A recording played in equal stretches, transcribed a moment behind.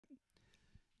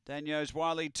Daniels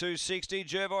Wiley 260,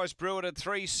 Jervois Brewitt at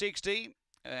 360,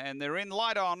 and they're in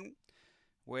light on.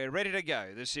 We're ready to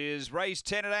go. This is race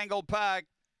 10 at Angle Park.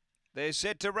 They're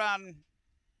set to run.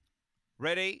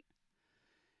 Ready.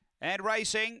 And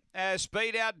racing,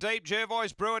 speed out deep,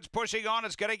 Jervois Brewitt's pushing on,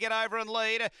 it's going to get over and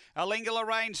lead. Alingala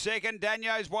Rain second,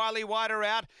 Daniels Wiley wider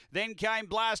out, then came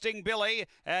Blasting Billy,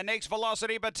 next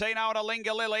Velocity Bettino and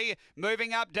Alinga Lily,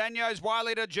 moving up Daniels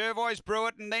Wiley to Jervois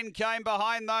Brewitt, and then came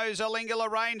behind those Alingala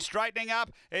Rain straightening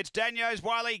up, it's Daniels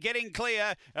Wiley getting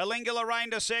clear, Alingala Rain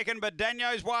to second, but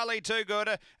Daniels Wiley too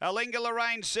good, Alingala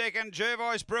Rain second,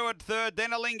 Jervois Brewitt third,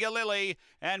 then Alinga Lily,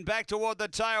 and back toward the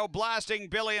tail, Blasting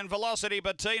Billy and Velocity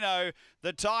Bettino.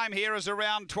 The time here is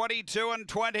around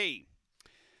 22:20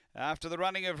 after the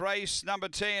running of race number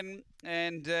 10,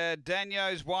 and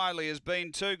Daniels Wiley has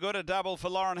been too good. A double for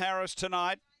Lauren Harris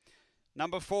tonight.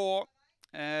 Number 4,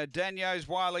 Daniels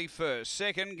Wiley first.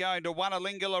 Second, going to 1,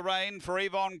 Alingala Rain for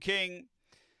Yvonne King.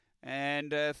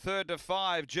 And third to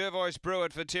 5, Jervois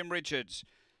Brewitt for Tim Richards.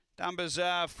 Numbers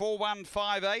are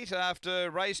 4158 after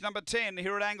race number 10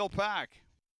 here at Angle Park.